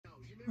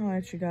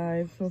Alright, you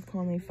guys, so it's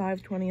currently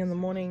 5:20 in the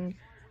morning.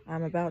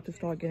 I'm about to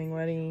start getting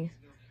ready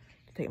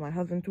to take my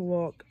husband to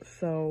work.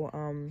 So,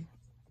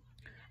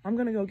 I'm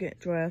gonna go get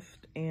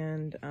dressed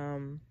and,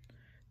 then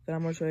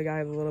I'm gonna show you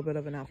guys a little bit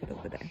of an outfit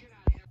of the day.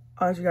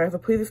 Alright, you guys, so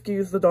please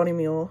excuse the dirty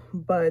meal,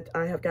 but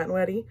I have gotten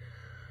ready.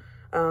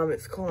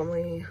 It's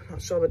currently,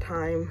 not sure the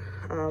time,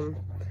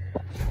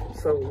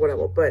 so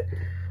whatever, but,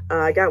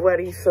 I got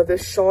ready. So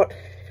this short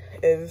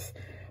is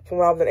from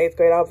when I was in 8th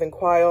grade. I was in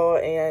choir,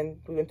 and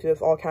we went to this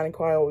all-county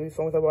choir. We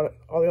sang with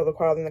all the other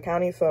choirs in the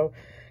county, so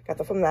got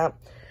that from that.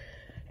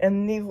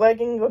 And these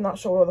leggings, I'm not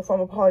sure where they're from.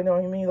 They're probably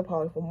knowing me. They're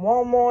probably from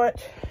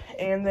Walmart.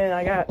 And then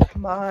I got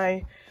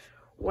my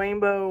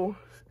rainbow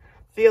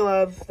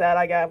feelers that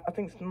I got. I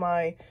think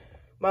my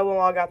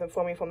mother-in-law got them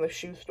for me from the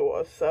shoe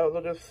store. So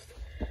they're just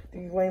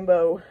these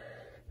rainbow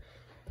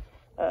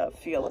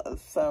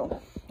feelers.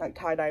 So like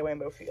tie-dye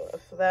rainbow feelers.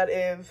 So that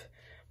is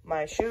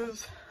my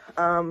shoes.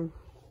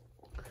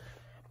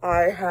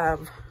 I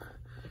have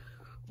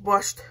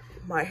washed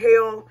my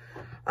hair.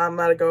 I'm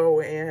about to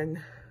go and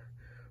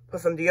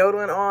put some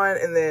deodorant on,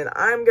 and then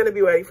I'm going to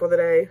be ready for the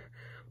day.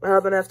 My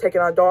husband has taken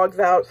our dogs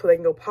out so they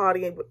can go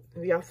potty and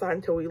be outside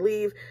until we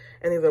leave,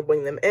 and he's going to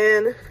bring them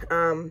in.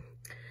 And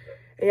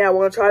yeah, we're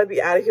going to try to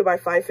be out of here by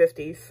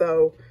 5:50.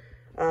 So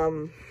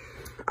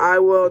I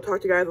will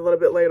talk to you guys a little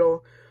bit later,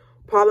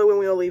 probably when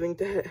we are leaving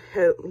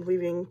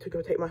to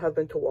go take my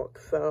husband to work.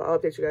 So I'll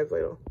update you guys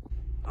later.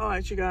 All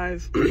right, you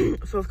guys.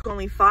 So it's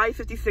currently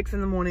 5:56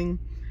 in the morning,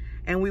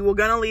 and we were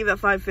gonna leave at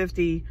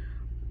 5:50,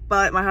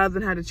 but my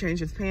husband had to change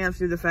his pants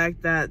due to the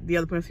fact that the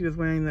other pants he was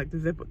wearing, like the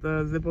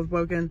zip was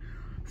broken.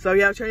 So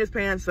he had to change his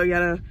pants. So he had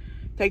to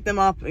take them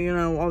up, you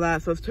know, all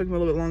that. So it took him a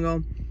little bit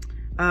longer.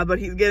 But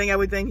he's getting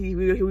everything.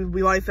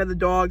 We already fed the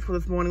dogs for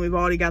this morning. We've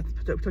already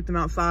took them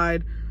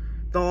outside.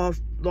 They're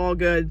all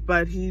good.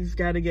 But he's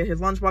got to get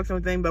his lunchbox and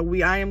everything. But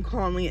I am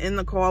currently in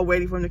the car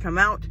waiting for him to come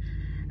out.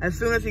 As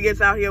soon as he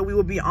gets out here, we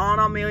will be on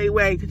our merry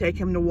way to take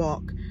him to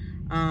walk.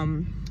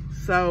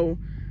 So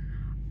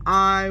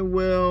I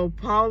will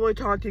probably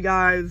talk to you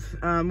guys.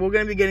 We're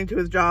going to be getting to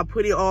his job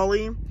pretty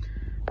early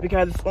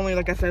because it's only,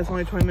 like I said, it's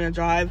only a 20-minute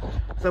drive.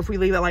 So if we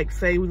leave at, like,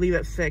 say we leave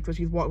at 6, which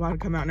he's about to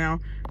come out now,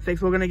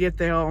 6, we're going to get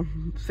there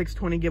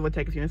 6:20, give or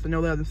take a few minutes, so no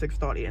later than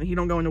 6:30. And he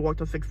don't go into work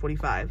till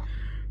 6:45.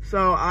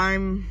 So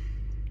I'm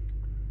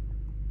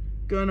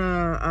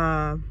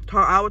gonna,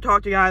 I will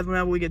talk to you guys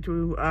whenever we get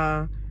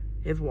to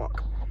his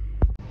walk.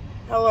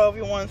 Hello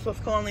everyone, so it's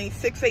currently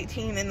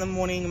 6:18 in the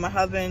morning. My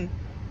husband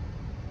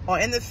are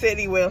in the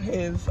city where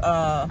his,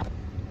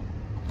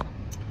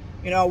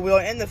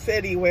 we're in the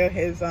city where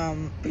his,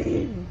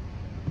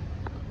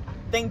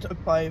 thing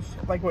took place,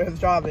 like where his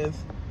job is.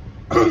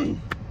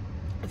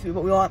 Let's see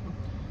what we want.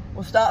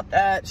 We'll stop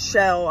at a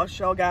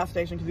Shell gas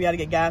station because we had to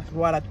get gas.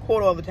 We're at a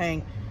quarter of the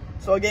tank.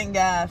 So we're getting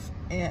gas,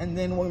 and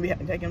then we're going to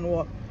be taking him to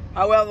work.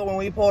 However, when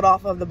we pulled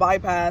off of the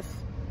bypass,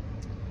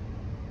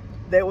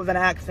 there was an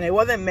accident. It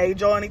wasn't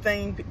major or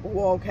anything. People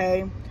were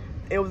okay.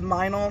 It was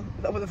minor.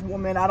 That was this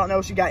woman. I don't know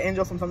if she got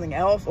injured from something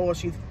else or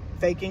she's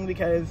faking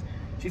because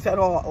she said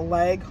her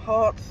leg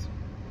hurts.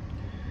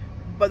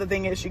 But the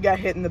thing is, she got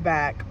hit in the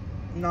back,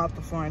 not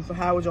the front. So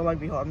how would your leg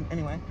be hurting?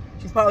 Anyway,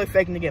 she's probably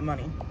faking to get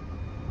money.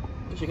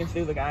 So she can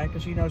sue the guy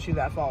because she knows she's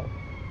at fault.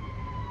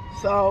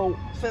 So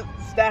since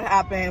that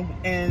happened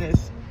and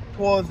it's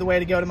towards the way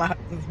to go to my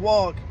husband's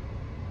work,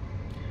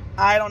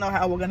 I don't know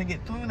how we're going to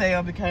get through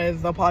there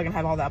because they're probably going to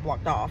have all that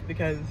blocked off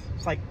because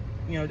it's like,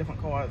 you know,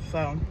 different cars.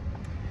 So,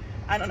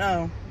 I don't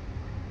know.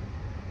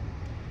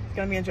 It's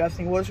going to be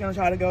interesting. We're just going to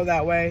try to go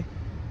that way.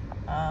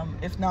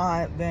 If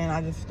not, then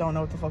I just don't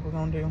know what the fuck we're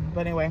going to do.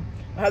 But anyway,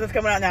 my husband's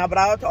coming out now, but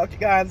I'll talk to you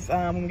guys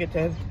when we get to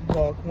his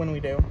vlog when we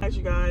do. Alright,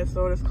 you guys,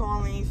 so it's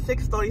currently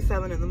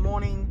 6:37 in the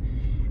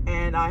morning,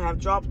 and I have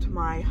dropped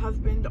my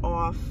husband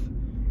off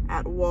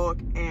at work,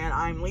 and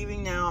I'm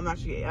leaving now. I'm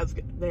actually,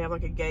 they have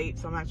like a gate,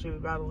 so I'm actually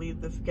about to leave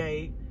this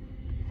gate,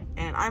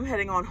 and I'm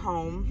heading on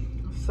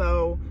home.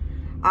 So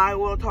I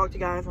will talk to you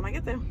guys when I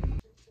get there.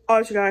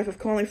 Alright, you guys, it's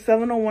currently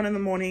 7:01 in the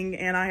morning,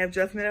 and I have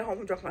just made it home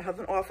and dropped my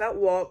husband off at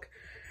work,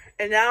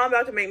 and now I'm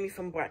about to make me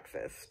some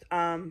breakfast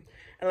and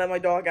let my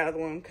dog out of the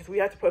room because we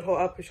have to put her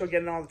up because she'll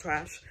get in all the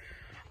trash.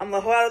 I'm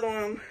gonna let her out of the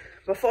room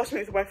before she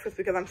makes breakfast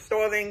because I'm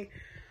starving.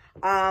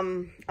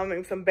 I'm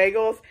making some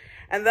bagels,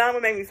 and then I'm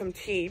gonna make me some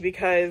tea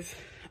because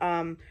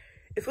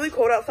it's really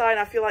cold outside and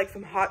I feel like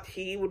some hot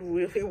tea would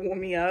really warm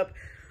me up.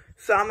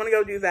 So I'm gonna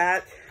go do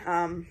that.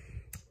 So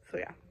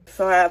yeah.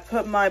 So I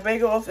put my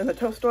bagels in the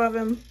toaster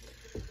oven,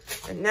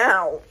 and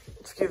now,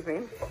 excuse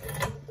me,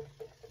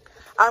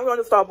 I'm going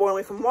to start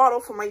boiling some water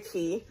for my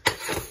tea.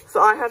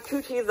 So I have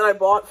 2 teas that I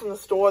bought from the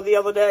store the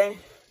other day.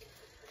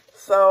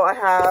 So I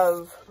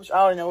have, which I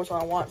already know which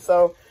one I want.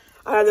 So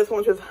I have this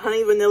one, which is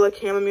honey vanilla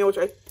chamomile, which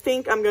I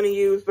think I'm going to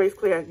use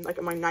basically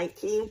like my night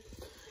tea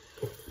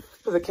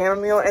for the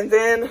chamomile. And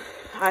then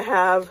I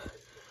have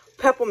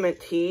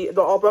peppermint tea.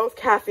 They're all both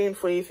caffeine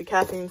free. So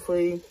caffeine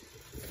free,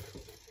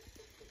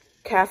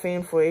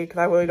 because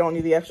I really don't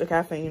need the extra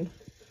caffeine.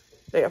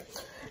 There.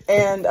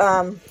 And,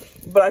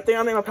 but I think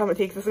I'm making my peppermint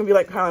tea because it's going to be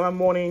like kind of like my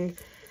morning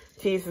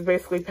tea is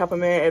basically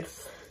peppermint.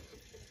 It's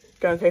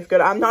gonna taste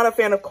good. I'm not a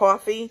fan of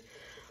coffee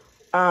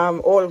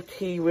or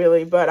tea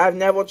really, but I've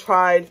never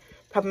tried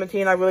peppermint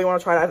tea and I really want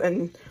to try that.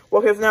 And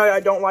well, because now I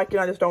don't like it,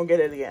 I just don't get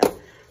it again.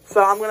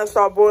 So I'm gonna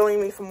start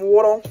boiling me some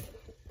water.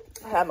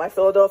 I have my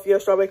Philadelphia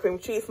strawberry cream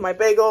cheese for my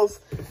bagels.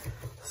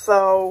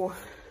 So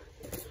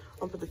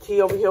I'll put the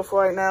tea over here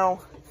for right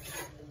now.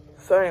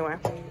 So anyway,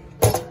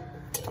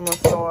 I'm gonna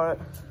start.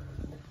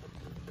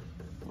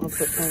 I'll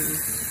put some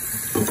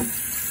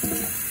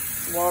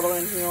water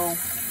in here.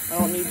 I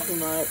don't need too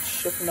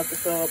much. Just enough to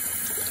fill up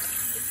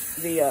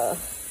the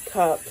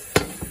cups.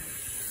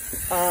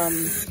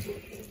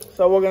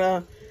 So we're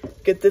gonna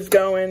get this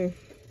going.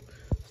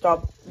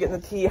 Start getting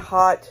the tea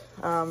hot.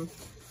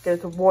 Get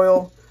it to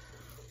boil.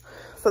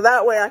 So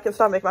that way I can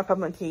start making my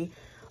peppermint tea.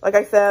 Like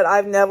I said,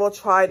 I've never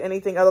tried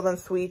anything other than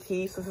sweet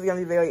tea, so this is gonna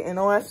be very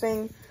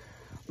interesting.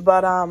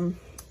 But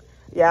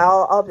yeah,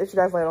 I'll update you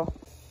guys later.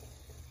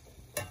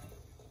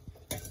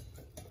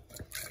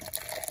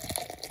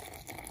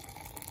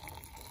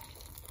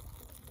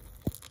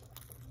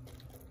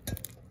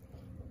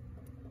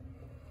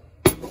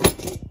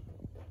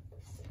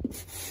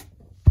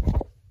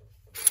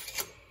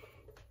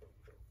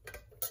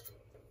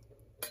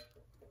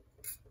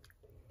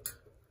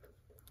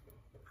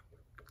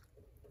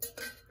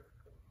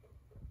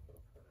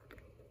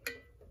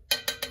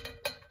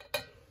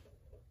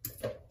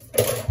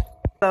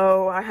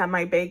 So I have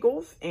my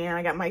bagels and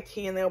I got my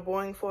tea in there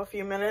boiling for a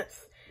few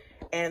minutes.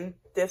 And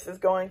this is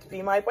going to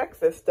be my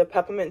breakfast, the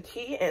peppermint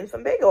tea and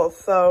some bagels.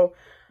 So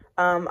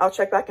I'll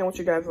check back in with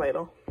you guys later.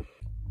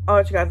 All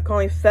right, you guys, it's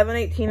currently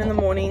 7:18 in the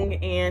morning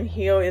and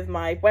here is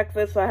my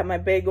breakfast. So I have my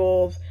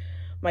bagels,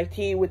 my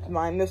tea with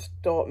my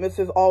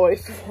Mrs.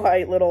 Always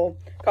Right little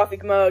coffee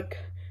mug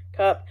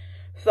cup.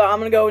 So I'm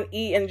going to go and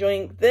eat and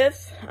drink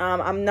this.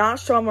 I'm not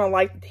sure I'm going to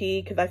like the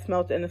tea because I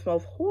smelled it and it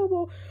smells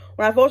horrible.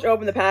 When I first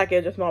opened the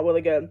package, it smelled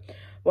really good.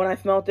 When I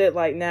smelled it,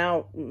 like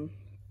now, I'm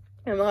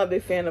not a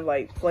big fan of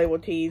like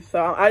flavored teas.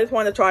 So I just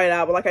wanted to try it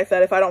out. But like I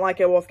said, if I don't like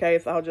it, worst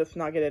case, I'll just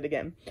not get it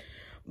again.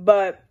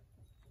 But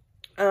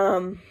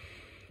I'm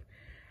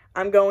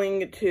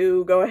going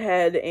to go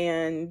ahead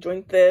and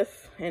drink this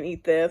and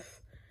eat this.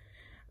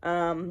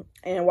 And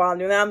while I'm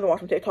doing that, I'm going to watch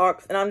some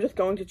TikToks. And I'm just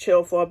going to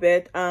chill for a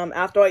bit.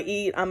 After I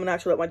eat, I'm going to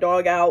actually let my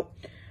dog out.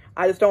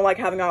 I just don't like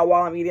having her out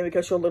while I'm eating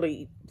because she'll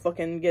literally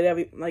fucking get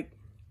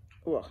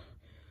ugh.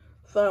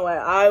 So anyway,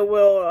 I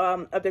will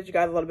update you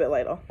guys a little bit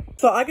later.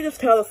 So I can just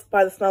tell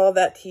by the smell of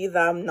that tea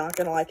that I'm not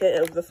going to like it.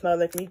 It was the smell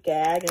that makes me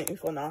gag and make me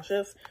feel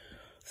nauseous.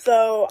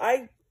 So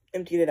I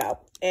emptied it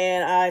out.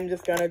 And I'm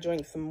just going to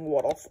drink some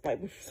water.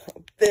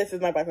 So this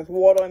is my breakfast,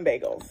 water and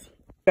bagels.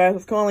 Guys,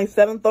 it's currently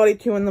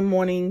 7:32 in the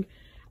morning.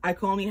 I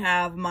currently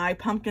have my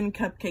pumpkin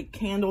cupcake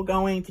candle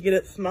going to get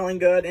it smelling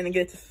good and to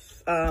get it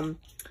to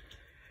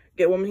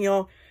get warm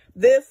here.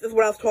 This is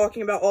what I was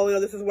talking about earlier.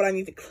 This is what I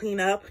need to clean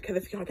up. Because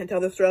if you can tell,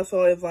 this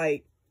dresser is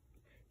like,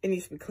 it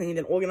needs to be cleaned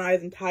and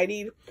organized and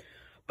tidied.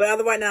 But as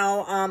of right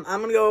now, I'm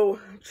going to go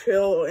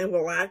chill and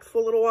relax for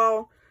a little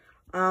while.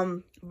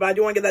 But I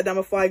do want to get that done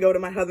before I go to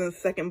my husband's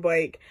second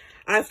break.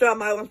 I still have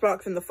my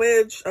lunchbox in the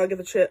fridge. I'll get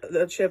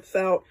the chips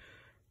out,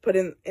 put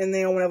in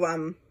there whenever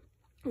I'm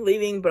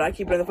leaving. But I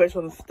keep it in the fridge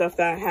so the stuff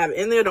that I have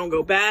in there don't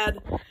go bad.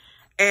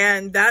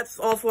 And that's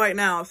all for right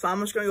now. So I'm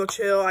just going to go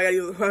chill. I got to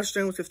use the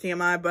restroom, which is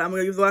TMI. But I'm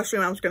going to use the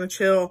restroom. I'm just going to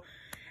chill.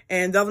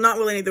 And there's not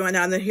really anything right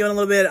now. And then here in a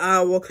little bit,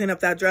 we'll clean up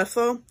that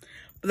dresser.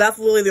 But that's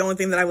really the only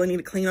thing that I really need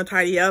to clean or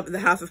tidy up. The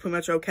house is pretty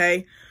much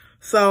okay.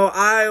 So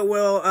I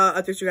will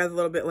update you guys a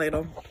little bit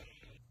later.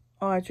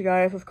 Alright, you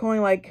guys. It's currently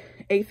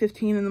like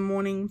 8:15 in the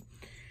morning.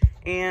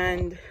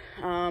 And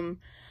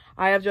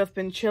I have just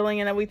been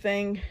chilling and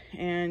everything.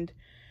 And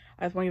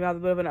I just want to give you guys a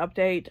bit of an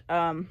update.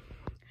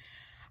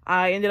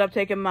 I ended up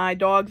taking my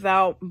dogs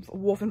out,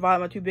 Wolf and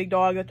Violet, my two big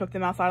dogs. I took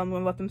them outside. I'm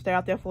going to let them stay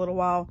out there for a little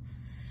while.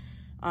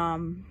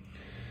 And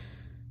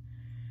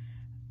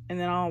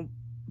then I'll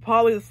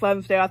probably just let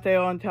them stay out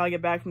there until I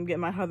get back from getting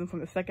my husband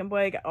from the second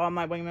break. Or I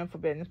might bring them in for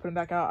a bit and just put them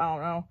back out. I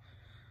don't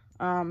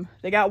know.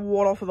 They got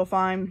water, so they're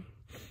fine.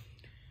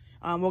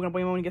 We're going to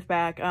bring them when he gets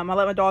back. I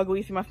let my dog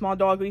Lucy, my small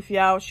dog Lucy,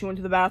 out. She went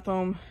to the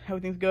bathroom.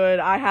 Everything's good.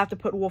 I have to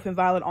put Wolf and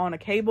Violet on a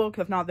cable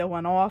because if not, they'll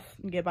run off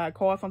and get by a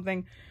car or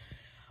something.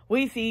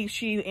 Lucy,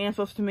 she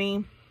answers to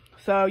me,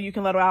 so you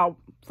can let her out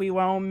free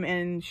roam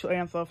and she'll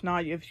answer. If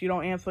not, if she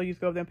don't answer, you just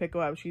go over there and pick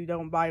her up. She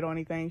don't bite or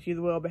anything. She's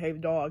a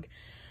well-behaved dog.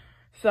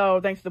 So,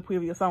 thanks to the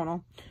previous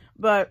owner.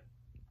 But,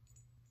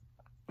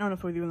 I don't know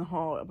if we're doing the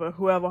hall, but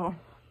whoever,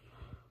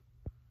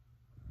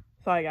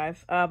 sorry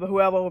guys, but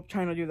whoever was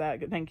trying to do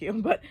that, thank you.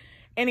 But,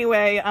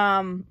 anyway,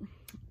 I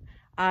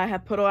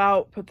have put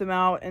them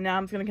out, and now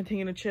I'm just going to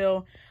continue to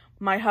chill.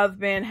 My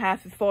husband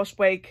has his first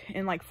break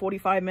in like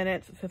 45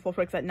 minutes. His first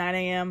break's at 9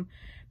 a.m.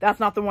 That's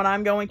not the one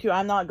I'm going to.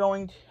 I'm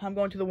going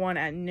to the one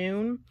at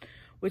noon,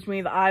 which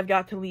means I've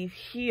got to leave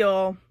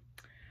here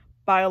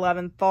by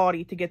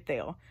 11:30 to get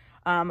there.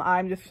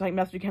 I'm just like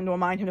messaging him to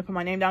remind him to put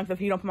my name down, because if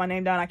he don't put my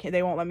name down,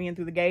 they won't let me in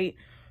through the gate.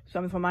 So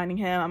I'm just reminding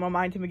him. I'm gonna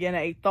remind him again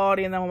at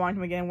 8:30, and then remind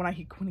him again when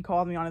he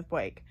calls me on his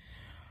break.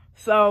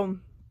 So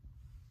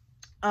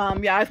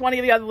Yeah, I just want to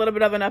give you guys a little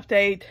bit of an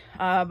update.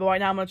 But right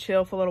now I'm going to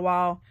chill for a little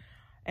while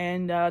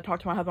and talk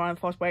to my husband on his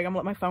first break. I'm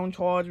going to let my phone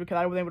charge because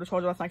I wasn't able to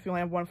charge it last night because we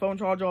only have one phone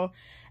charger.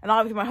 And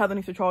obviously my husband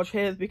needs to charge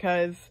his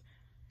because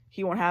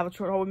he won't have a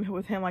charger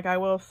with him like I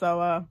will.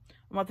 So I'm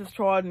going to let this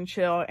charge and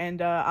chill,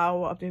 and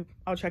I'll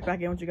check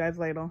back in with you guys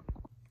later.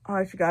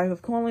 Alright, you guys,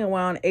 it's currently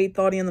around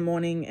 8:30 in the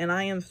morning, and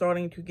I am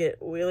starting to get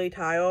really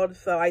tired.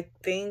 So I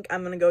think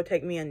I'm going to go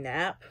take me a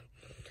nap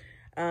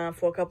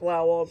for a couple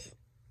hours.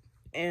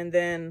 And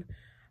then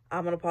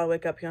I'm going to probably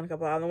wake up here in a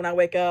couple hours. And when I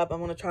wake up, I'm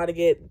going to try to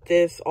get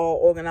this all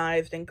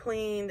organized and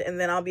cleaned. And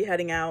then I'll be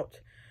heading out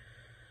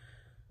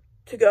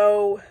to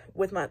go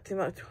with my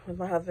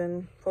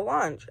husband for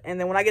lunch. And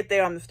then when I get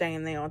there, I'm just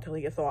staying there until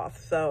he gets off.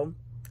 So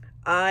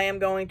I am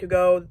going to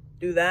go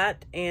do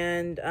that.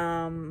 And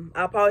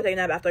I'll probably take a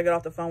nap after I get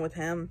off the phone with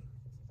him.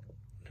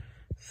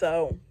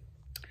 So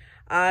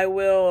I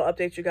will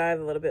update you guys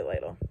a little bit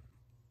later.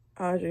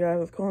 Alright, you guys,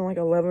 it's calling like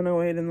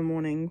 11:08 in the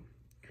morning.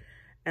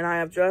 And I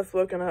have just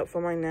woken up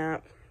from my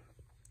nap,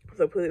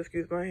 so please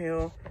excuse my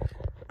hair.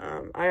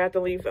 I have to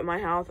leave at my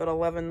house at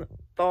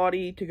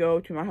 11:30 to go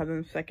to my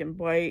husband's second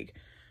break.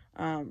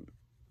 But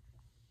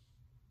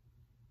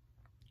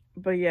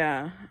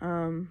yeah,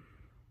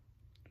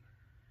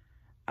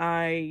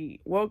 I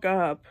woke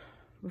up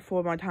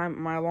before my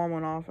alarm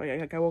went off.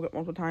 I woke up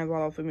multiple times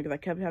while I was sleeping because I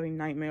kept having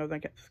nightmares and I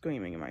kept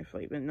screaming in my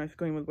sleep, and my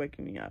scream was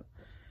waking me up.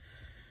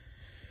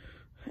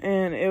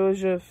 And it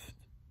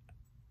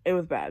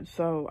was bad.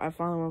 So I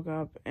finally woke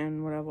up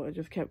and whatever, it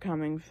just kept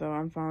coming. So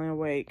I'm finally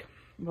awake.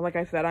 But like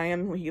I said, I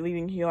am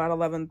leaving here at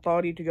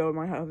 11:30 to go to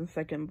my husband's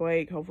second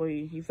break.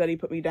 Hopefully, he said he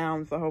put me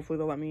down, so hopefully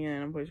they'll let me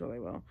in. I'm pretty sure they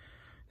will.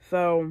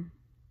 So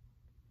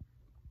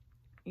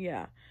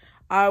yeah,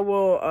 I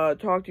will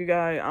talk to you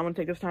guys. I'm going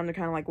to take this time to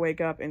kind of like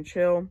wake up and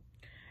chill.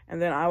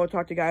 And then I will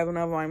talk to you guys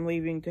whenever I'm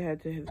leaving to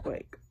head to his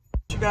break.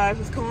 You guys,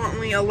 it's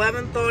currently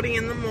 11:30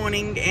 in the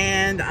morning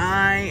and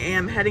I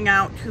am heading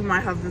out to my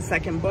husband's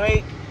second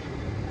break.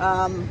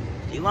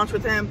 Eat lunch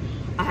with him.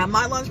 I have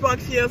my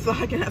lunchbox here so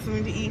I can have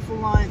something to eat for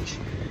lunch.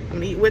 I'm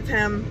gonna eat with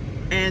him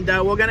and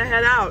we're gonna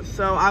head out.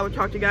 So I will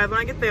talk to you guys when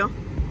I get there.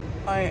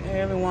 Alright,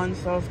 hey everyone,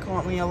 so it's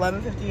currently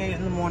 11:58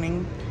 in the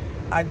morning.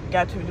 I just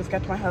got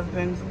to my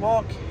husband's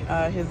walk.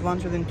 His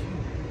lunch is in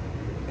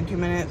 2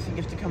 minutes. He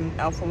gets to come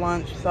out for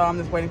lunch, so I'm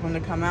just waiting for him to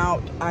come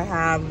out. I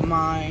have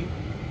my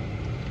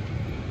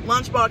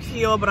lunchbox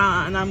here,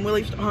 and I'm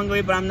really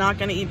hungry, but I'm not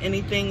gonna eat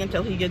anything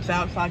until he gets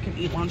out so I can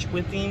eat lunch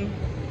with him.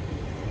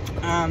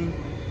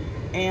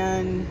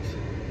 And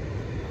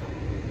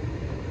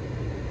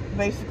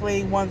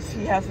basically once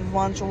he has his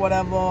lunch or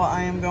whatever,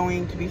 I am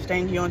going to be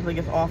staying here until he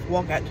gets off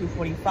work at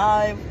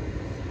 2:45.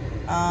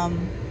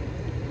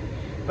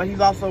 But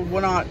he's also,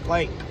 we're not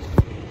like,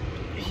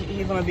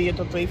 he's gonna be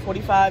until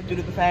 3:45 due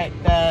to the fact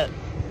that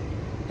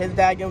his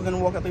dad goes in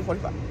and work at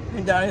 3:45.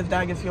 His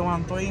dad gets here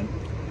around 3,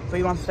 so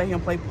he wants to stay here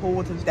and play pool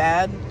with his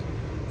dad.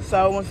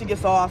 So once he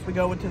gets off, we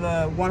go into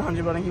the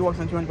 100 building. He works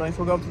in the 200 building,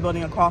 so we'll go to the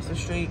building across the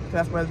street because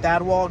that's where his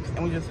dad walks,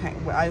 and I just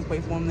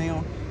wait for him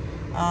there.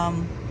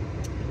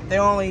 They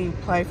only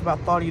play for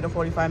about 30 to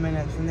 45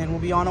 minutes, and then we'll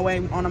be on our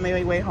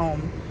way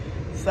home.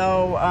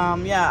 So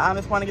yeah, I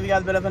just want to give you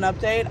guys a bit of an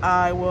update.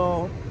 I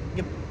will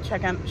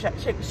check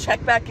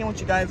back in with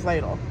you guys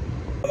later.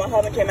 My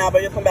husband came out, but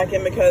I just went back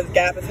in because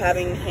Gap is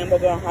having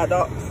hamburger and hot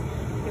dogs.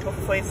 He's for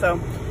free, so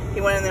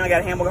he went in there. I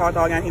got a hamburger, hot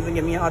dog, and he's gonna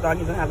give me a hot dog.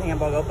 He's gonna have a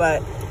hamburger,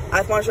 but I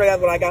just want to show you guys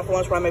what I got for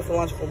lunch, what I made for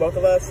lunch for both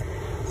of us.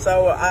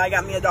 So I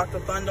got me a Dr.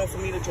 Thunder for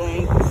me to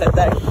drink. Set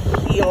that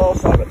here,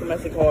 so I got the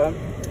Mexico.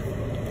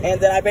 And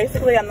then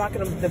I'm not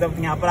going to zip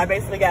everything out, but I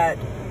basically got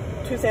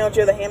 2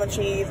 sandwiches, a ham and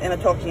cheese, and a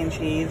turkey and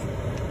cheese.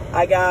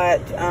 I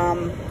got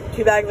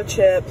 2 bags of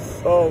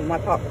chips, my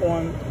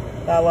popcorn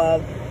that I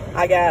love.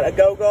 I got a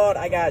Go-Gurt,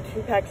 I got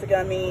 2 packs of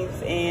gummies,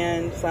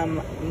 and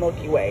some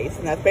Milky Ways.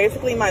 And that's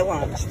basically my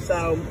lunch.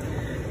 So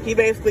he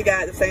basically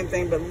got the same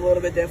thing, but a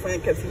little bit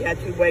different because he had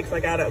 2 breaks. So I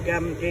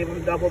gave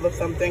him doubles of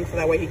something so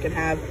that way he can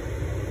have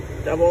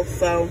doubles.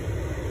 So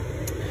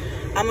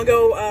I'm gonna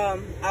go.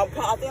 I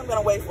think I'm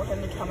gonna wait for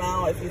him to come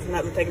out if he's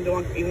not taking too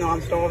long, even though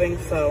I'm starving.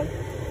 So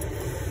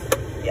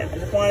yeah, I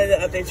just wanted to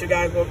update you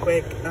guys real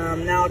quick.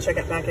 Now I'll check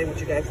it back in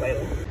with you guys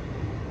later.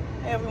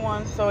 Hey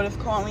everyone, so it is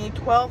currently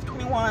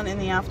 12:21 in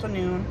the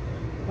afternoon.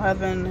 My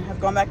husband has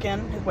gone back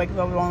in. His wake is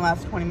over only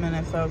last 20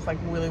 minutes, so it's like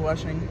really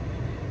rushing.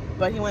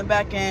 But he went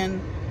back in.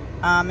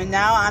 And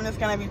now I'm just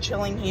going to be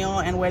chilling here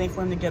and waiting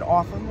for him to get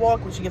off of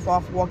work, which he gets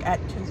off work at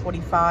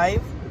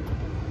 2:45.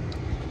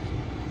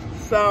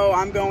 So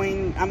I'm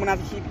going to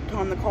have to keep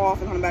turning the car off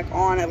and turning it back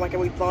on at like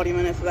every 30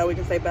 minutes so that we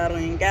can save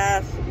battery and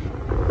gas.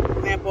 For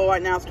example,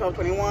 right now it's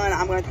 12:21.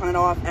 I'm going to turn it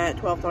off at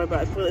 12:30,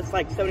 but it's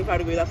like 75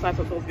 degrees outside,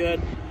 so it feels good.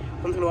 So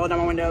I'm just going to roll down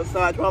my window.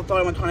 So at 12:30,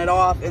 I'm going to turn it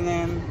off, and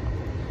then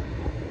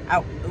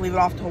I'll leave it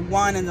off till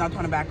 1, and then I'll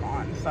turn it back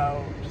on.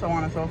 So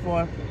on and so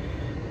forth.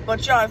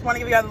 But yeah, I just want to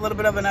give you guys a little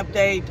bit of an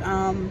update.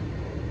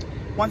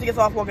 Once he gets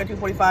off work at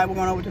 2:45, we're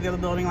going over to the other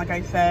building, like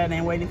I said,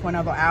 and waiting for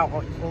another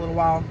hour for a little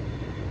while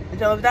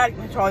until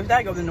Charlie's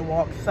dad goes into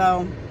work.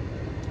 So,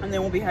 and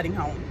then we'll be heading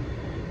home.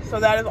 So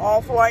that is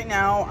all for right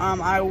now.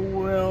 I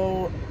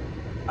will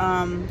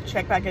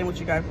check back in with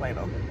you guys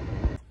later.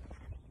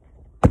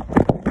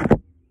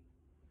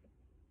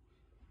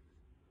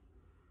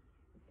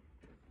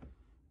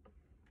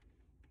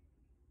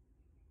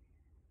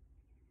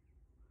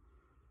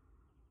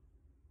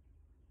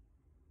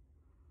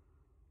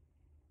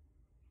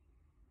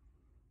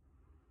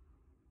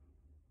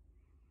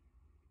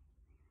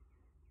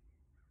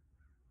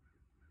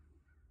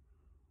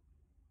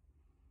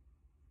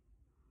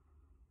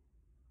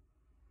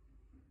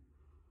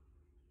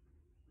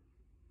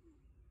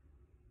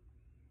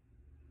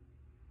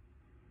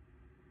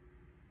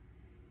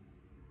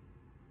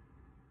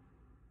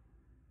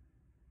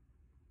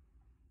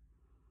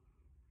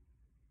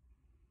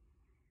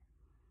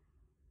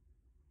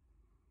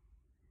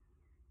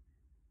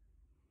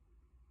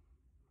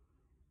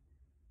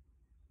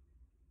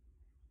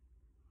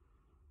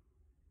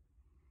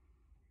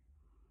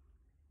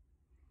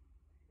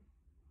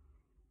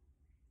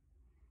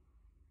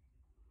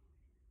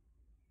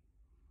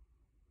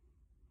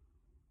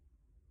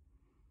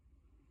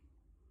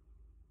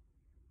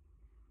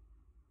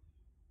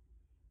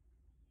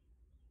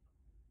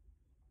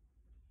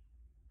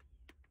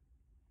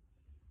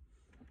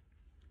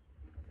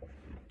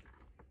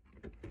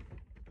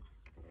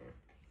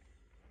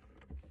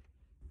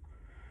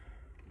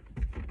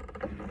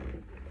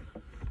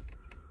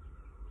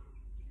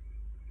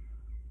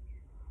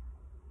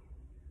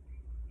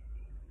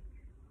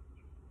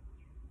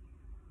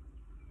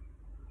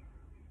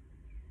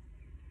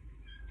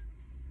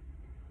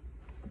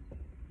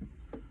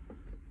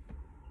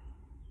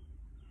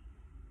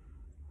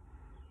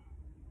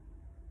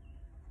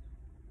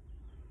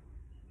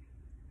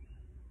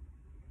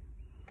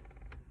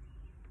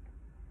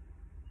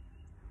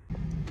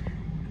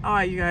 All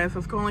right, you guys, so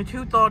it's currently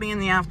 2:30 in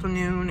the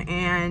afternoon,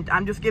 and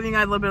I'm just giving you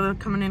guys a little bit of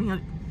coming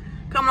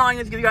on,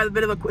 just give you guys a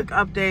bit of a quick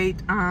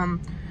update.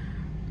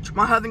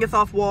 My husband gets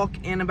off work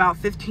in about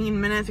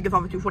 15 minutes. He gets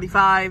off at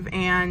 2:45,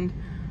 and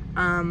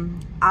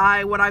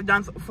what I've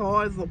done so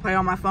far is play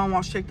on my phone,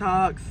 watch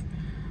TikToks,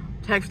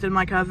 texted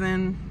my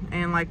cousin,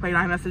 and like played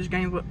iMessage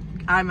games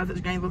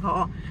with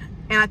her,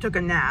 and I took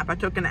a nap. I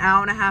took an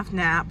hour-and-a-half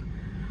nap.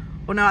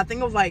 Well, no, I think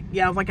it was like,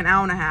 yeah, it was like an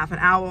hour and a half,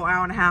 hour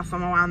and a half,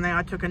 somewhere around there.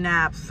 I took a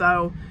nap.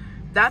 So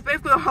that's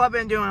basically all I've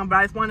been doing. But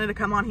I just wanted to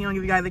come on here and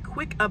give you guys a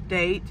quick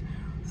update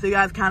so you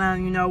guys kind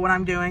of, you know, what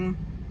I'm doing.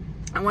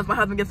 And once my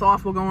husband gets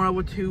off, we're going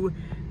over to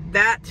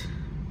that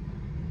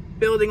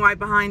building right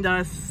behind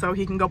us so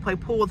he can go play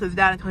pool with his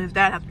dad until his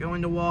dad has to go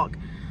into work.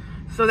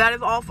 So that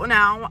is all for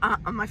now.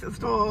 My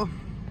sister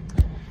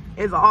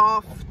is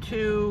off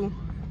to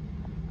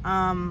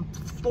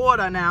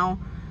Florida now.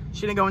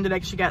 She didn't go in today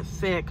because she got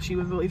sick. She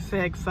was really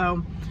sick,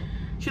 so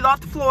she's off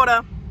to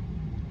Florida.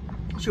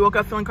 She woke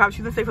up feeling crappy.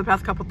 She's been sick for the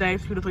past couple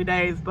days, 2 to 3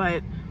 days,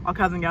 but our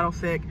cousin got her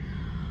sick.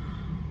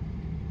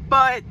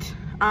 But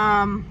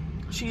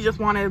she just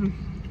called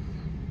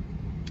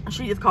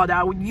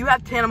out. You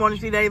have 10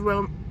 emergency days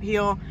will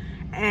heal,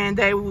 and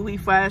they will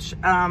refresh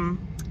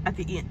at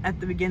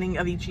the beginning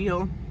of each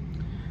year.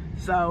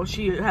 So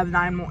she has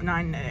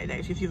 9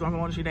 days. She's on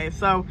emergency days.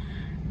 So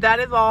that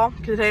is all.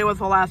 Today was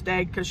her last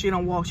day because she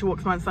don't work. She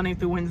works on Sunday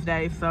through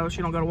Wednesday, so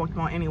she don't go to work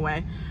tomorrow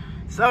anyway.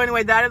 So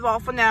anyway, that is all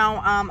for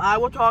now. I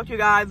will talk to you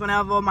guys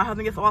whenever my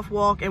husband gets off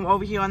work and we're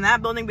over here on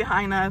that building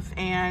behind us,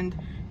 and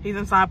he's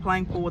inside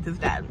playing pool with his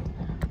dad.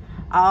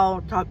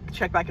 I'll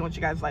check back in with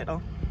you guys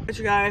later. Alright,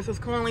 you guys, it's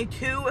currently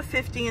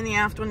 2:50 in the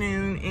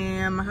afternoon,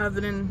 and my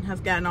husband has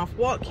gotten off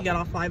work. He got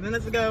off 5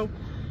 minutes ago.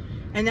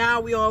 And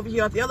now we are over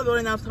here at the other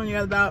building that I was telling you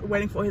guys about,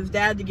 waiting for his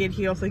dad to get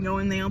here so he can go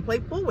in there and play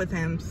pool with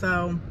him.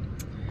 So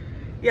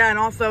yeah, and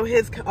also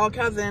our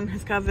cousin,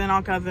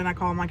 I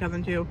call him my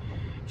cousin too.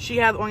 She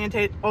has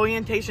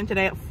orientation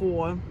today at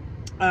 4.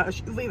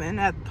 She's leaving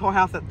at her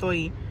house at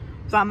 3.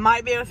 So I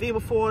might be able to see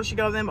before she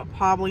goes in, but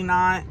probably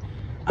not.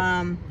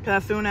 Because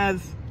as soon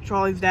as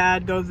Charlie's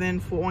dad goes in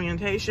for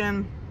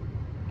orientation,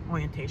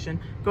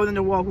 goes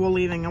into work, we're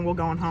leaving and we're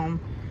going home.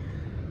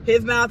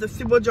 His mouth is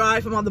super dry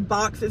from all the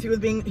boxes he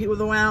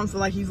was around, so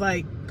like he's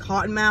like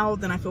cotton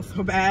mouthed, and I feel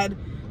so bad,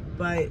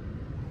 but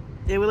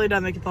it really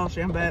does make you feel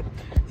shame bad.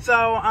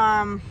 So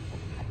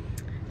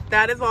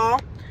that is all.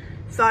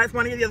 So I just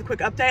want to give you a quick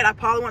update. I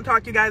probably won't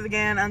talk to you guys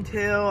again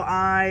until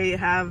I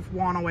have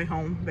one away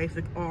home,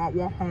 or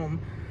walk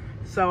home.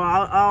 So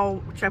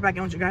I'll check back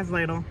in with you guys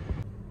later.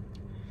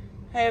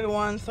 Hey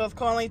everyone, so it's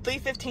currently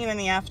 3:15 in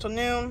the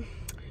afternoon.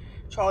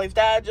 Charlie's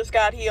dad just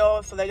got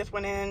here, so they just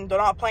went in. They're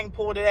not playing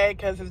pool today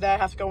because his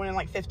dad has to go in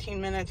like 15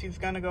 minutes. He's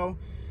gonna go.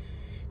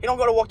 He don't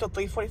go to work till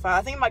 3:45.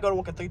 I think he might go to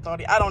work at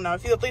 3:30. I don't know.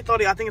 It's either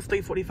 3:30. I think it's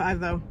 3:45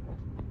 though.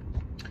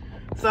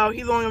 So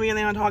he's only gonna be in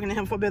there and talking to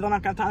him for a bit. They're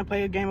not gonna have time to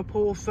play a game of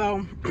pool.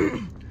 So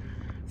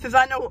since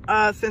I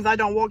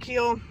don't work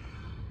here,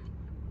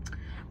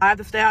 I have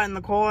to stay out in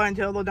the car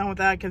until they're done with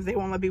that because they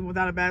won't let people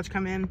without a badge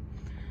come in.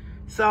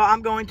 So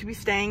I'm going to be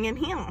staying in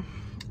here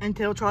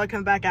until Charlie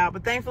comes back out.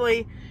 But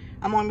thankfully,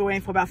 I'm only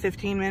waiting for about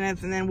 15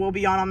 minutes, and then we'll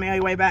be on our merry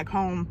way back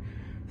home.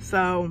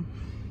 So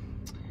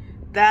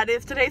that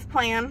is today's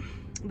plan.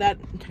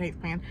 today's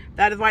plan.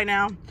 That is right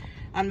now.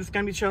 I'm just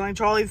gonna be chilling.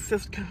 Charlie's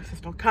sister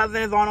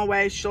cousin is on her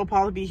way. She'll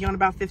probably be here in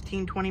about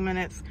 15-20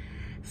 minutes.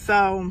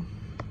 So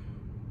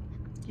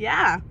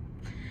yeah,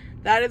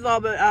 that is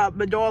all.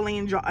 But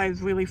Darlene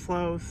is really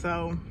slow,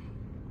 so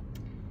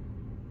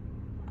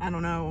I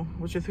don't know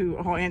which is who.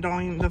 Her Aunt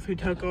Darlene, that's who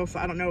took her. So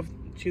I don't know if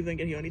she's gonna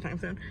get here anytime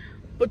soon.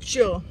 But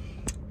sure,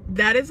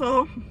 that is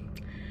all.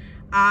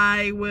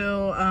 I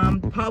will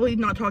probably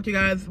not talk to you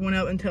guys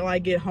until I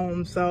get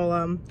home. So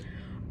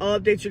I'll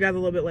update you guys a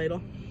little bit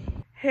later.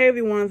 Hey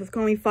everyone, so it's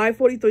currently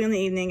 5:43 in the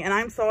evening, and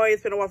I'm sorry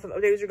it's been a while since I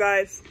updated you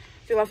guys.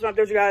 The last time I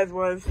updated you guys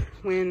was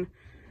when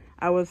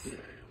I was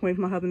waiting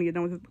for my husband to get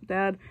done with his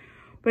dad.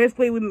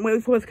 Basically, we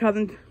waited for his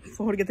cousin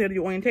for her to get there to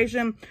do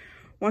orientation.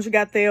 Once we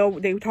got there,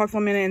 they talked for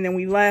a minute, and then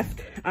we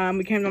left.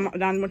 We came down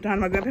to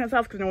my grandparents'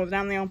 house because no one was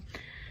down there.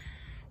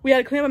 We had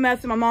to clean up a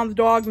mess that my mom's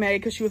dog made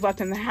because she was left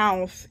in the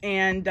house,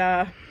 and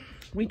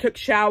we took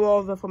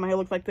showers. That's why my hair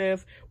looks like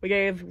this. We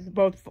gave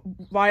both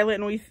Violet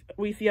and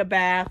Reese a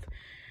bath.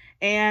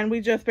 And we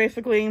just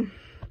basically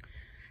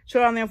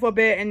chilled on there for a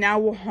bit, and now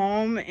we're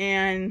home,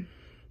 and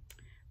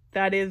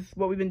that is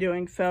what we've been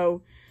doing.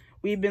 So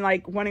we've been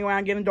like running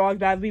around giving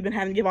dogs baths. We've been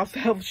having to give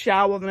ourselves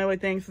showers and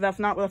everything. So that's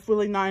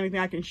really not anything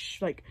I can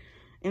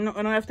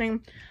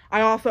interesting.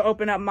 I also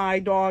opened up my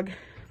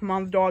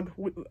mom's dog,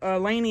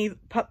 Lainey's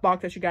pup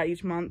box that she got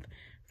each month.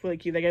 It's really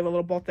cute. They gave a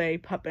little birthday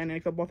pup in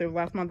it. Her birthday was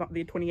last month,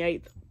 the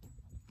 28th.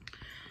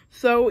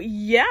 So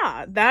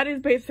yeah, that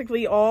is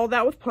basically all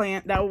that was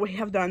planned, that we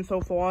have done so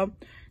far.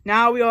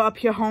 Now we are up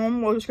here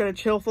home. We're just gonna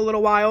chill for a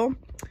little while,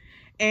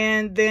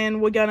 and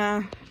then we're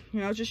gonna,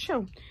 just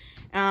chill.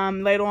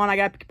 Later on, I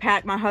got to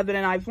pack my husband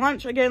and I's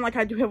lunch again, like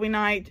I do every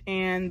night,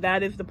 and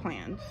that is the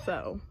plan.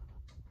 So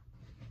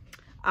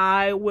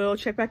I will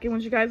check back in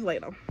with you guys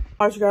later.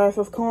 All right, you guys.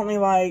 So it's currently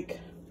like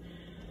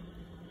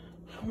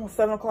almost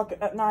 7 o'clock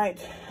at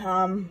night.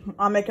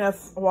 I'm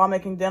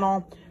making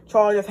dinner.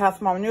 Charlie just has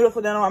some ramen noodles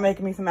for dinner. I'm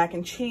making me some mac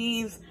and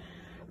cheese.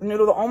 The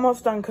noodles are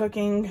almost done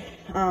cooking.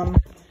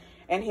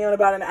 And here in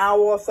about an hour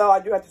or so, I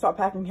do have to start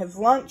packing his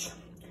lunch.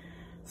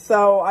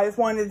 So I just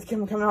wanted to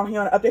come out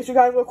here and update you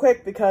guys real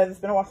quick because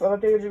it's been a while since I've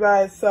updated you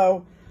guys.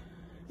 So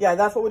yeah,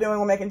 that's what we're doing.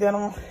 We're making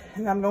dinner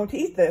and I'm going to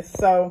eat this.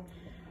 So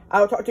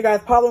I will talk to you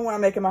guys probably when I'm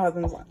making my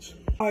husband's lunch.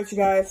 All right, you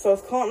guys. So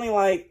it's currently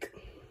like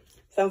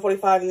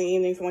 7:45 in the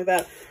evening, something like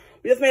that.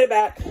 We just made it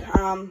back.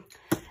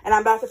 And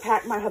I'm about to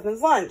pack my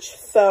husband's lunch.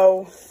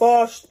 So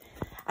first,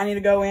 I need to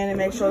go in and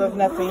make sure there's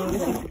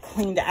nothing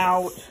cleaned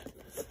out.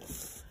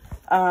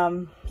 So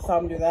I'm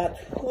gonna do that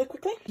really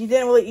quickly. He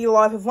didn't really eat a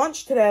lot of his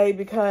lunch today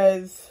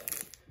because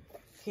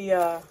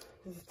this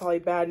is probably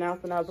bad now,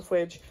 it's been out of the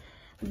fridge.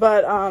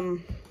 But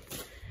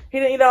he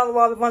didn't eat a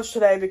lot of his lunch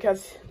today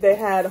because they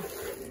had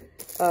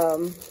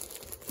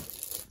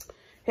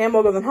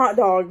hamburgers and hot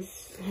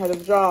dogs at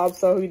his job,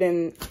 so he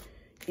didn't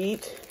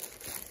eat.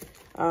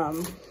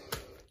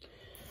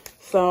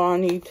 So I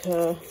need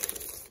to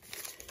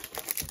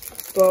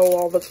throw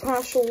all the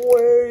trash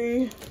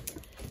away.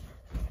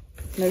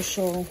 Make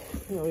sure,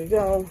 there we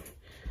go.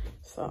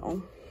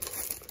 So,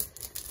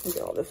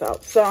 get all this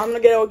out. So I'm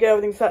gonna get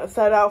everything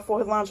set out for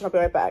his lunch, and I'll be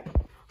right back.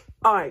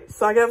 All right,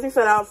 so I got everything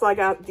set out. So I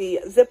got the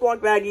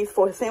Ziploc baggies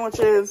for his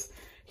sandwiches.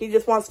 He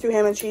just wants 2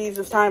 ham and cheese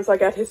this time, so I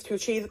got his 2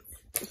 cheese,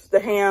 the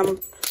ham,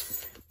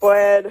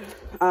 bread,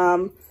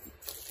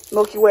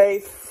 Milky Way,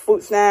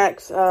 fruit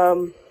snacks,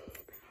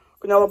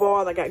 granola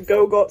bars. I got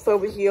Go-Gurts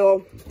over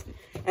here.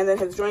 And then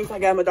his drinks, I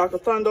got him a Dr.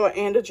 Thunder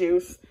and a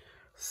juice.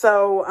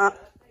 So,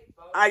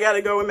 I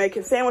gotta go and make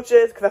his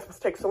sandwiches because that's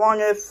what takes the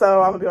longest.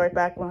 So, I'm gonna be right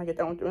back when I get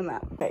done doing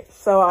that. Okay,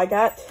 so I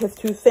got his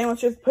 2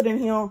 sandwiches put in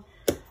here.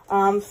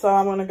 So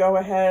I'm gonna go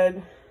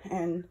ahead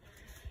and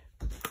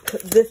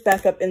put this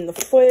back up in the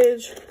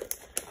fridge.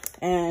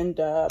 And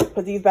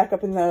put these back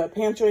up in the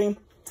pantry.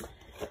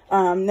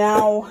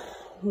 Now,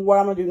 what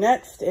I'm gonna do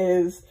next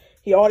is,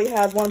 he already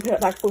has 1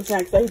 pack of food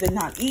snacks that he did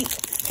not eat.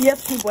 He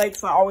has 2 breaks,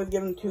 so I always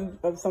give him 2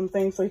 of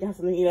something so he can have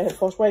something to eat at his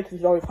first break because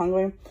he's always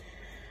hungry.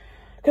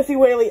 Because he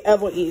rarely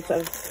ever eats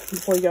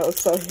before he goes.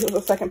 So here's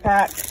the 2nd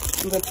pack.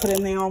 I'm going to put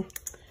in there.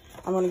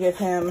 I'm going to give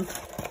him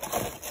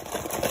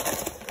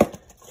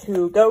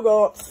 2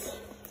 Go-Gurts.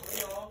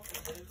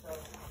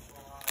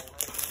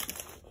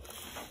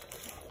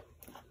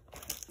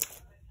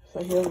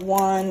 So here's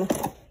 1.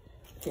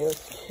 Here's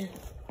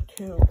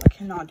 2. I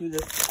cannot do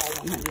this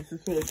all on hand. This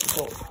is really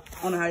difficult.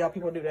 I don't know how y'all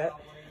people do that.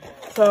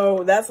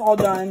 So that's all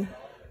done.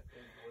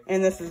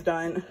 And this is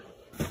done.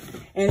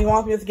 And he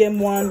wants me to give him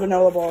 1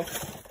 granola bar.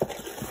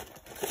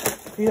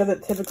 He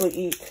doesn't typically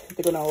eat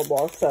the granola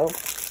bar. So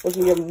we're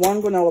going to give him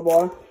 1 granola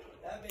bar.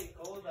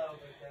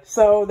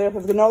 So there's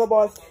his granola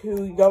bars,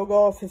 2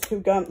 Go-Gurts, his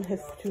 2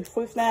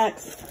 fruit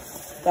snacks.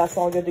 That's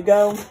all good to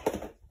go.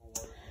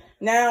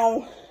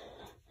 Now,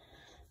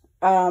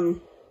 we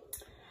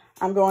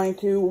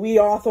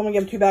also going to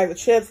give him 2 bags of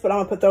chips, but I'm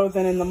going to put those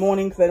in the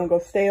morning because they don't go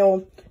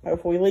stale right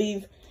before we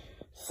leave.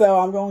 So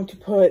I'm going to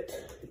put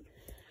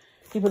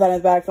that in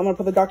his bag. So I'm going to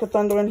put the Dr.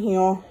 Thunder in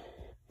here.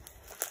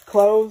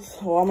 Clothes.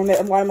 Well, I'm going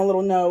to write him a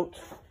little note.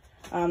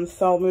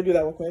 So I'm gonna do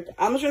that real quick.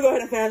 I'm just gonna go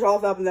ahead and finish all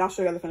this up and then I'll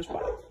show you the finished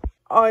product.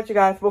 Alright, you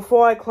guys,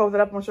 before I close it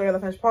up, I'm gonna show you the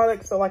finished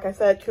product. So like I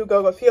said, 2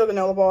 Go-Go's here,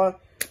 granola bar,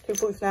 2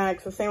 fruit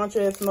snacks, the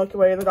sandwiches, Milky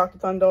Way, the Dr.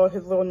 Thunder,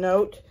 his little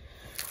note.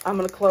 I'm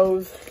gonna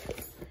close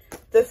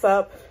this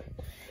up,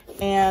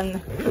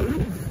 and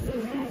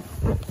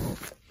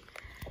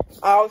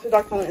I always put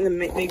Dr. Thunder in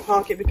the big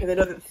pocket because it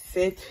doesn't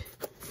fit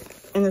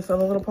in this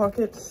other little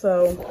pocket.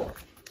 So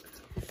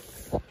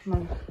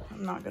I'm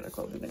not gonna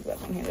close it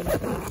like one-handed.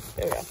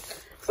 There we go.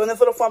 So in this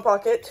little front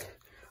pocket,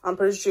 I'm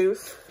put his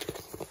juice,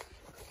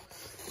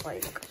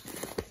 like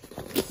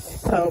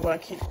so, but I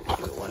can't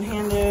do it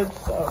one-handed,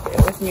 so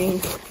bear with me.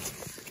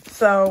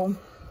 So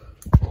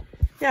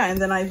yeah, and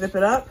then I zip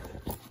it up.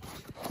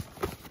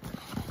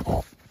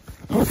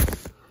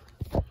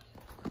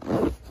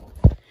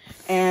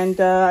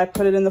 And I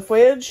put it in the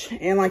fridge,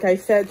 and like I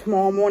said,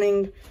 tomorrow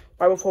morning,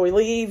 right before we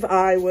leave,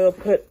 I will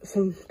put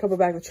a couple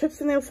bags of chips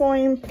in there for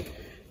him.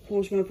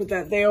 We're just gonna put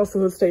that there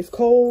so it stays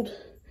cold.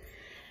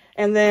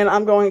 And then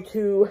I'm going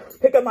to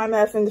pick up my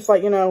mess and just,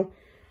 like, you know,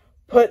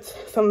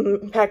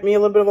 pack me a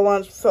little bit of a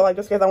lunch. So like,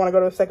 just in case I want to go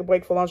to a second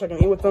break for lunch, I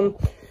can eat with them.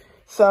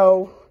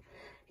 So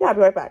yeah, I'll be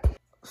right back.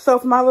 So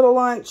for my little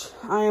lunch,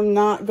 I am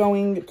not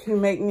going to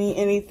make me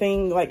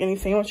anything, like any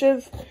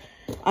sandwiches.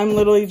 I'm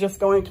literally just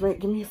going to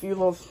give me a few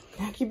little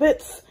snacky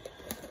bits.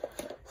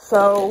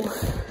 So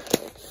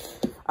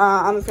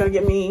I'm just going to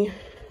get me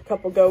a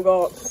couple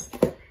Go-Gurts.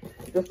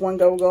 Just one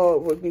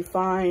Go-Gurt would be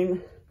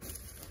fine.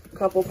 A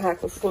couple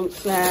packs of fruit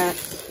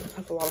snacks.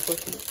 That's a lot of fruit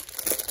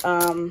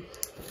snacks.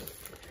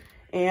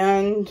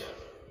 And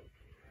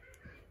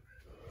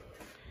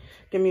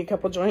give me a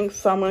couple drinks.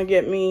 So I'm going to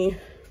get me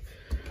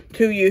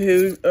 2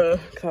 Yoo-Hoos,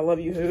 because I love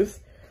Yoo-Hoos.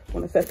 I'm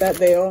going to set that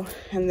there.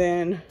 And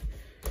then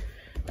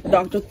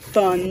Dr.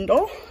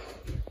 Thunder.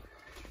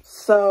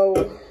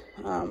 So,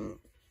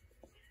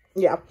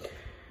 yeah.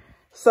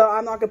 So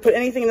I'm not going to put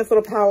anything in this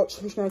little pouch.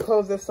 I'm just going to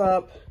close this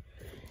up.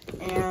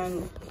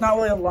 And it's not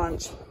really a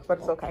lunch, but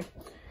it's okay.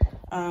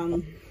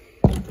 Put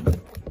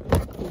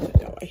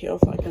that right here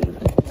so I can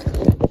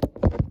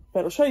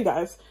better show you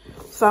guys.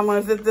 So I'm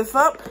going to zip this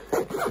up.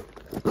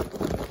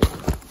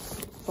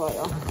 Sorry,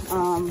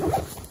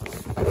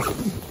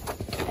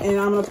 and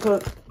I'm going to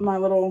put my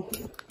little,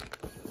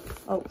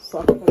 oh,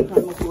 fuck, I'm trying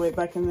to Milky Way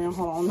back in there.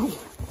 Hold on.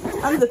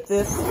 Unzip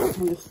this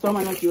and just throw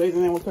my Milky Ways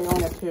in there. We'll put it on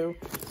that too.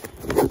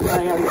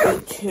 I already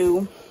ate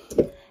 2.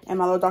 And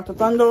my little Dr.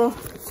 Thunder,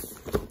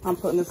 I'm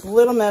putting this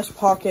little mesh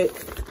pocket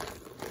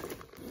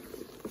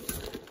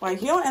right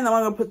here. And then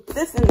I'm going to put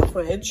this in the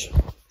fridge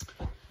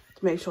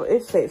to make sure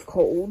it stays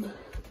cold.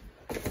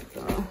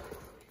 So,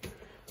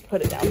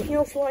 put it down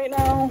here for right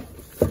now.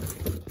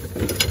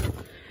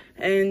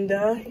 And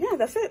yeah,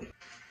 that's it.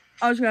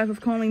 Alright, you guys, it's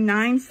currently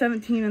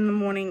 9:17 in the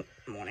morning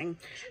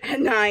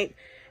at night,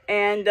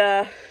 and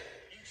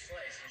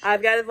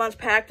I've got his lunch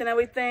packed and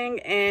everything,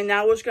 and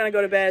now we're just gonna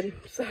go to bed.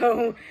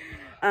 So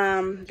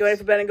go ready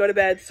for bed and go to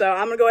bed. So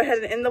I'm gonna go ahead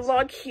and end the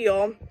vlog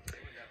here,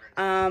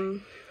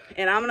 and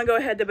I'm gonna go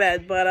ahead to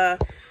bed.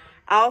 But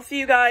I'll see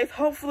you guys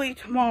hopefully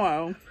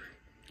tomorrow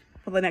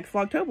for the next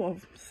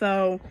Vlogtober.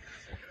 So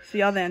see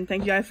y'all then.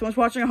 Thank you guys so much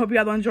for watching. I hope you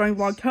guys are enjoying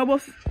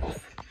Vlogtober.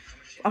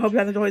 I hope you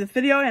guys enjoyed this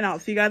video, and I'll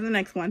see you guys in the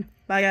next one.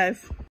 Bye,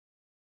 guys.